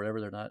are or whatever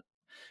they're not.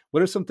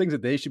 What are some things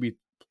that they should be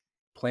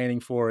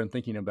planning for and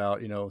thinking about,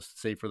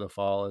 say for the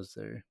fall as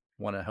they're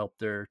want to help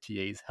their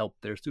TAs help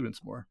their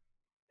students more?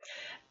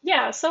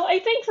 Yeah, so I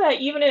think that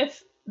even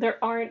if there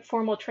aren't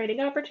formal training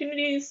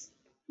opportunities,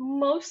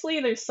 mostly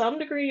there's some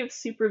degree of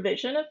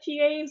supervision of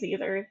TAs,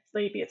 either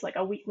maybe it's like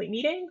a weekly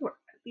meeting or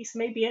at least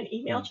maybe an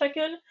email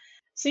check-in.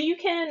 So you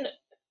can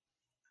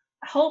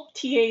help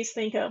TAs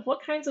think of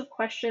what kinds of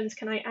questions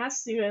can I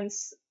ask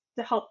students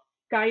to help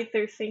guide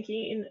their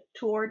thinking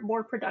toward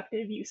more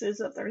productive uses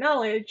of their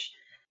knowledge,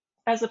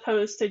 as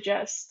opposed to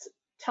just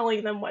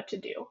telling them what to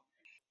do.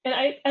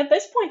 And at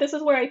this point, this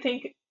is where I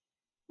think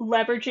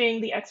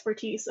leveraging the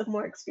expertise of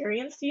more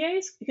experienced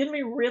TAs can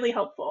be really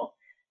helpful,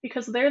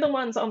 because they're the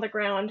ones on the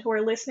ground who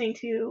are listening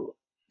to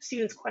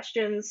students'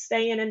 questions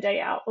day in and day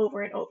out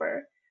over and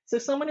over. So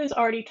someone who's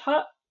already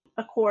taught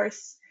a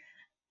course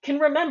can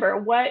remember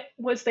what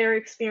was their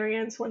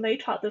experience when they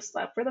taught this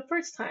lab for the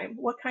first time.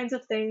 What kinds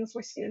of things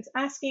were students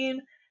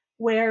asking?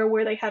 Where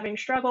were they having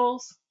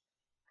struggles?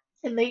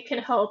 And they can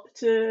help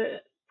to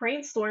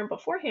brainstorm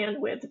beforehand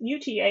with new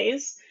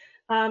TAs,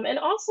 and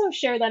also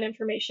share that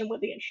information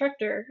with the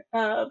instructor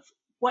of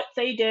what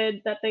they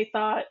did that they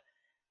thought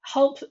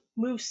helped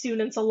move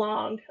students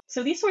along.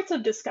 So these sorts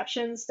of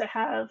discussions to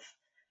have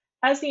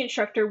as the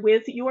instructor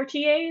with your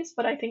TAs,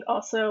 but I think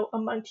also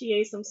among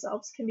TAs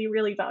themselves, can be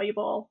really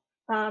valuable,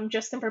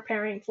 just in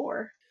preparing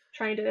for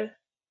trying to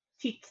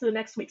teach the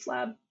next week's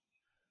lab.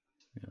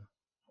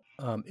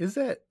 Yeah. Is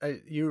that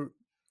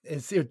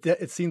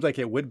it seems like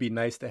it would be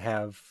nice to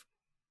have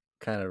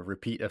kind of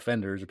repeat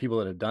offenders or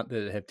people that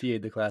have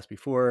TA'd the class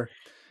before.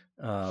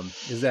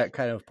 Is that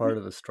kind of part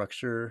of the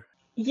structure?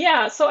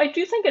 Yeah, so I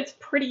do think it's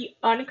pretty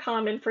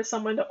uncommon for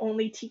someone to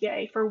only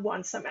TA for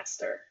one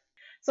semester.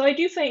 So I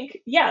do think,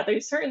 yeah,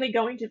 there's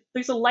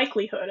a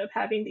likelihood of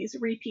having these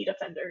repeat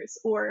offenders,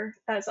 or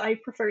as I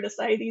prefer to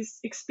say, these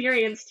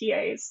experienced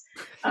TAs,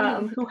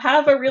 who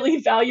have who are really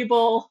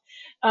valuable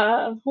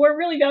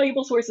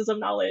sources of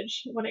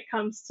knowledge when it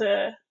comes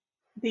to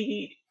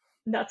the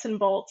nuts and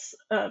bolts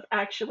of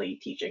actually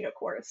teaching a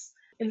course.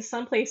 And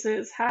some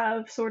places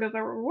have sort of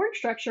a reward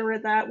structure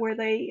with that, where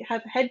they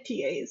have head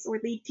TAs or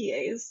lead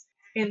TAs,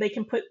 and they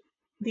can put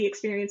the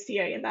experienced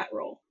TA in that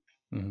role.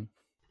 Mm-hmm.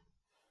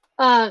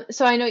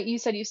 So I know you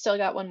said you still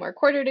got one more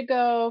quarter to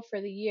go for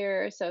the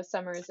year, so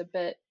summer is a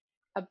bit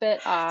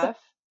off.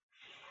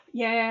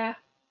 Yeah.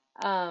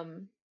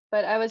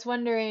 But I was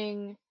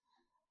wondering,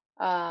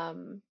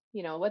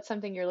 what's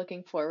something you're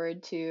looking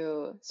forward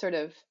to sort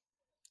of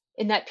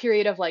in that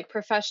period of like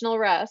professional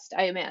rest?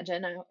 I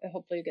imagine.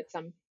 Hopefully you get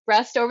some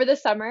rest over the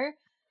summer.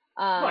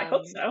 I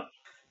hope so.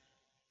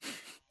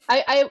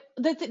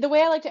 The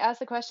way I like to ask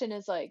the question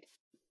is like,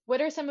 what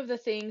are some of the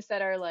things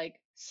that are like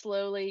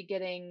slowly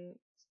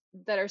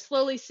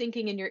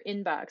sinking in your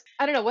inbox?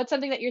 I don't know. What's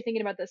something that you're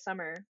thinking about this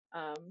summer,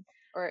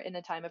 or in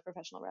a time of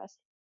professional rest?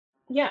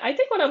 Yeah, I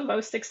think what I'm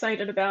most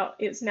excited about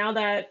is, now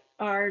that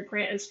our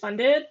grant is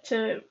funded,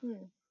 to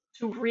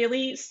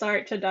really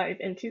start to dive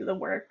into the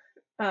work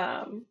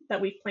that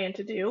we plan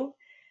to do.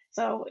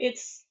 So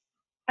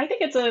I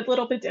think it's a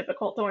little bit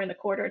difficult during the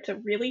quarter to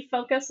really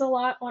focus a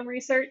lot on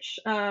research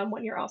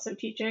when you're also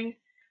teaching.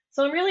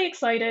 So I'm really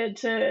excited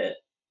to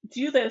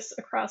do this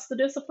across the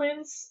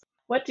disciplines.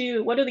 What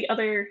do the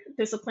other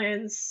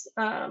disciplines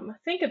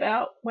think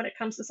about when it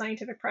comes to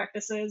scientific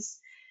practices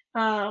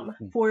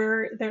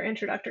for their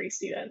introductory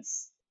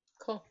students?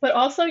 Cool. But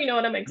also,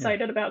 what I'm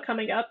excited about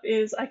coming up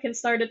is I can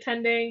start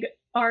attending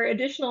our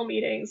additional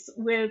meetings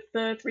with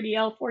the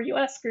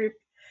 3DL4US group.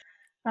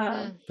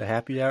 The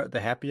happy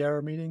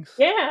hour meetings?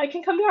 Yeah, I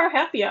can come to our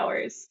happy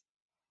hours.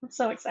 I'm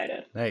so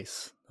excited.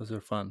 Nice. Those are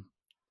fun.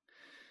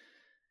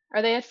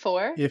 Are they at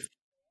 4?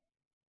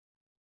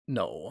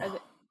 No.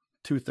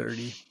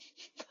 2:30.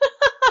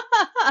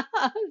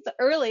 It's an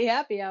early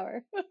happy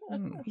hour.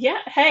 Yeah,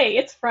 hey,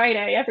 it's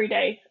Friday every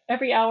day.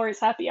 Every hour is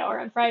happy hour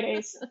on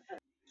Fridays.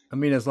 I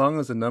mean, as long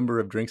as the number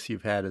of drinks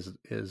you've had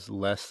is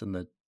less than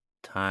the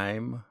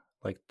time,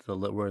 like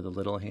where the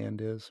little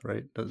hand is,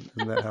 right?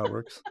 Isn't that how it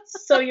works?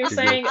 So you're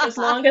saying as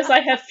long as I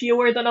have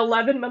fewer than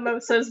 11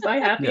 mimosas by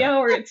happy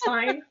hour, it's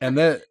fine? And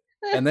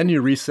then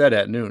you reset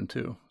at noon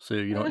too, so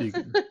you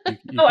can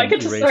I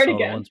get to start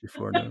again once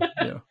before noon.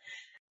 Yeah.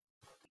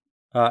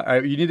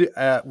 You need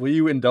to. Will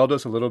you indulge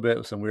us a little bit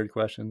with some weird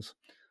questions?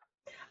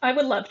 I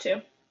would love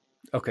to.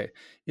 Okay,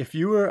 if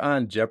you were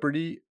on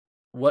Jeopardy,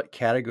 what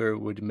category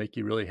would make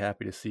you really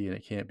happy to see? And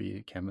it can't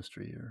be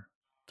chemistry or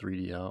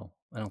 3DL.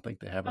 I don't think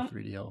they have a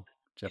 3DL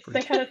Jeopardy.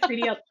 They had a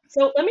 3DL.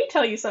 So let me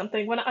tell you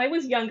something. When I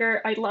was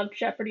younger, I loved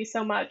Jeopardy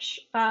so much.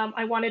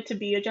 I wanted to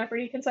be a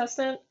Jeopardy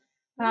contestant.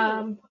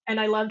 And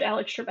I loved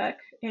Alex Trebek,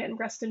 and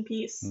rest in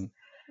peace.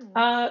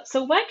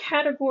 So what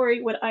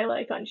category would I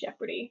like on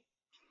Jeopardy?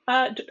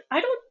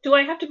 Do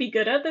I have to be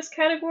good at this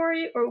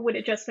category, or would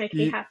it just make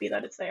me happy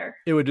that it's there?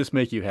 It would just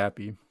make you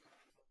happy.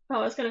 Oh,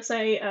 I was going to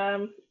say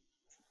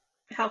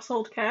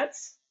household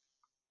cats.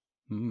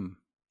 The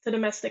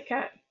domestic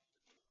cat.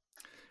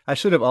 I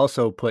should have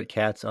also put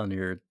cats on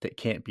your. That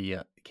can't be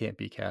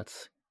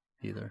cats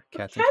either.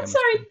 Cats and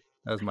chemistry.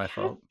 That was my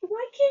fault.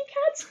 Why can't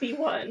cats be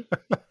one?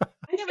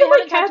 I feel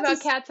like haven't talked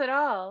about cats at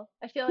all.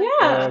 I feel like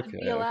cats should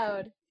be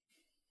allowed.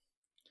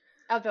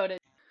 Outvoted.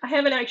 I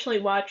haven't actually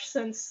watched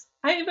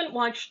I haven't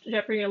watched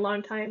Jeopardy in a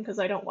long time because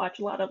I don't watch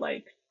a lot of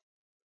like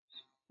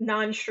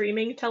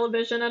non-streaming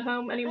television at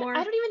home anymore.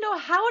 I don't even know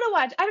how to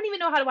watch. I don't even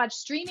know how to watch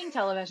streaming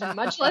television,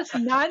 much less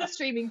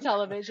non-streaming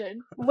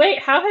television. Wait,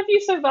 how have you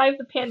survived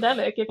the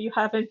pandemic if you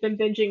haven't been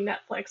binging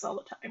Netflix all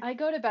the time? I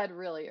go to bed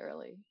really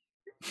early.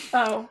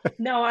 Oh,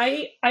 no,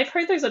 I've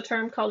heard there's a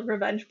term called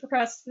revenge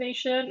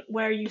procrastination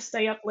where you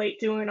stay up late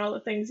doing all the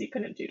things you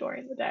couldn't do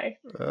during the day.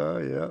 Oh,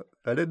 yeah.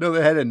 I didn't know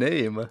they had a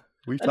name.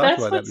 We've talked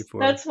about that before.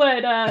 That's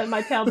what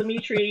my pal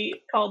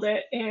Dimitri called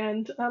it,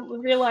 and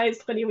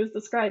realized when he was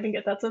describing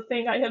it, that's a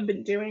thing I have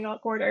been doing all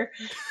quarter.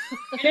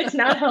 And it's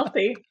not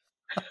healthy.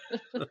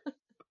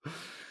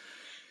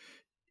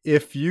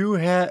 If you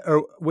had,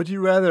 or would you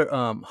rather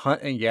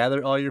hunt and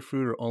gather all your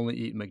food or only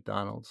eat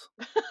McDonald's?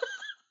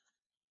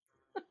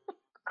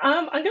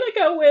 I'm gonna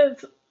go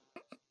with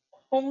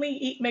only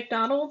eat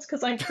McDonald's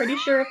because I'm pretty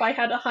sure if I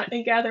had to hunt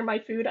and gather my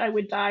food, I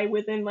would die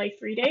within like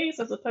 3 days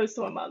as opposed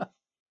to a month.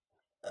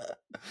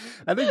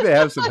 I think they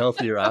have some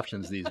healthier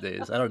options these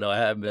days. I don't know. I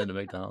haven't been to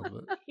McDonald's,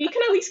 but you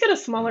can at least get a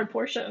smaller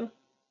portion.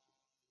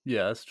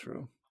 Yeah, that's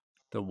true.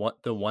 The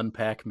one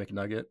pack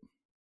McNugget.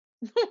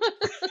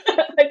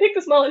 I think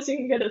the smallest you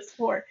can get is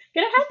 4.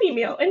 Get a Happy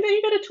Meal, and then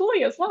you get a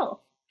toy as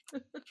well.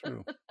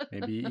 True.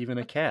 Maybe even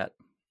a cat.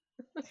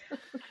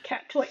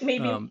 Cat toy,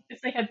 maybe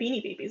if they have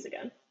Beanie Babies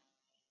again.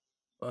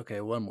 Okay,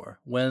 one more.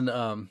 When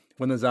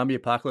the zombie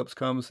apocalypse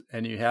comes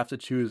and you have to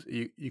choose,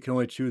 you can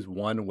only choose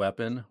one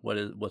weapon. What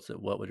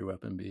would your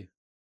weapon be?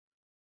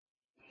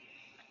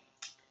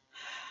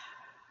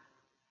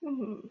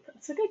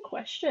 That's a good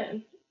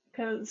question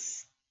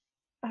because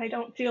I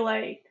don't feel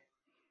like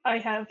I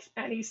have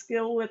any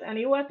skill with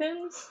any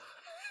weapons.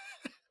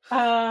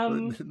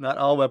 Not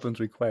all weapons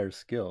require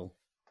skill.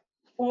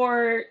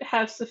 Or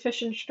have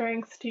sufficient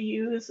strength to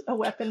use a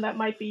weapon that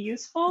might be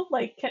useful.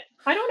 Like,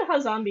 I don't know how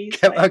zombies...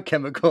 A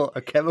chemical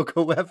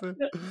weapon?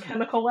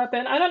 Chemical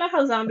weapon. I don't know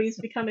how zombies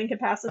become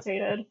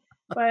incapacitated,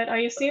 but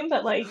I assume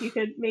that, like, you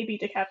could maybe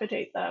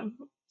decapitate them.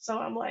 So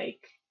I'm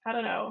like, I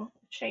don't know,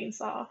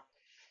 chainsaw.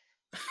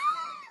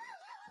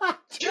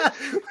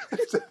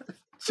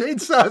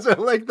 Chainsaws are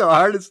like the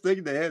hardest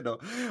thing to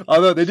handle.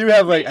 Although they do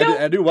have like,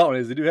 I do want one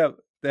is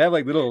they have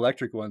like little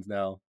electric ones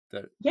now.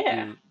 That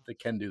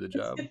can do the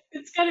job.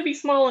 It's got to be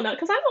small enough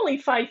because I'm only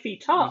 5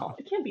 feet tall.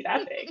 It can't be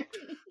that big.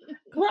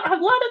 Well, a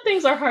lot of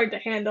things are hard to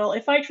handle.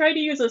 If I try to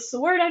use a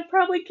sword, I'd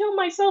probably kill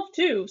myself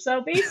too.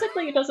 So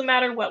basically, it doesn't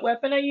matter what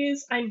weapon I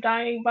use. I'm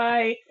dying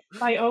by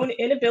my own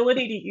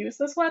inability to use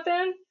this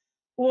weapon,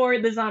 or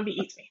the zombie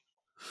eats me.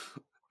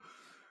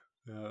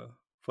 Yeah.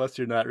 Plus,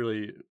 you're not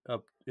really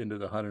up into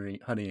the hunting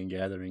and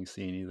gathering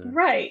scene either.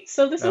 Right.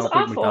 So this is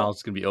awful.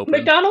 McDonald's can be open.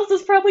 McDonald's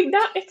is probably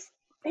not.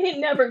 It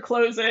never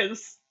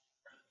closes.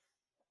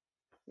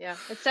 Yeah,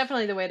 it's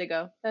definitely the way to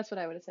go. That's what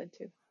I would have said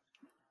too.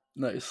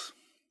 Nice.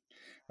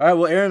 All right,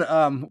 well, Erin,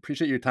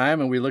 appreciate your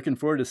time, and we're looking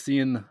forward to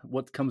seeing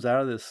what comes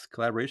out of this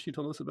collaboration you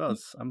told us about.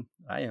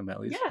 I am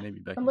at least. Yeah, maybe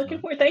Becky. I'm looking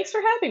forward. Thanks for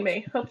having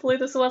me. Hopefully,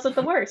 this wasn't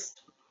the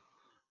worst.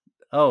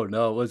 Oh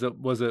no, was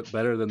it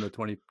better than the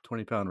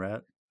 20-pound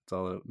rat? That's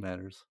all that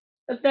matters.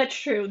 That's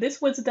true.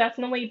 This was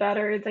definitely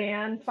better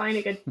than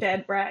finding a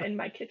dead rat in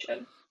my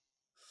kitchen.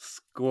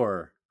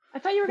 Score. I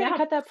thought you were going to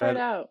cut that part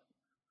out.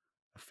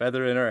 A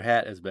feather in our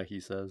hat, as Becky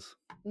says.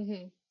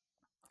 Mm-hmm.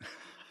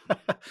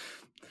 All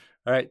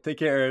right, take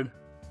care, Erin.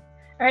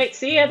 All right,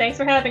 see ya. Thanks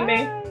for having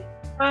me.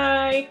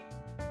 Bye.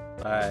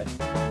 Bye.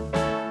 Bye.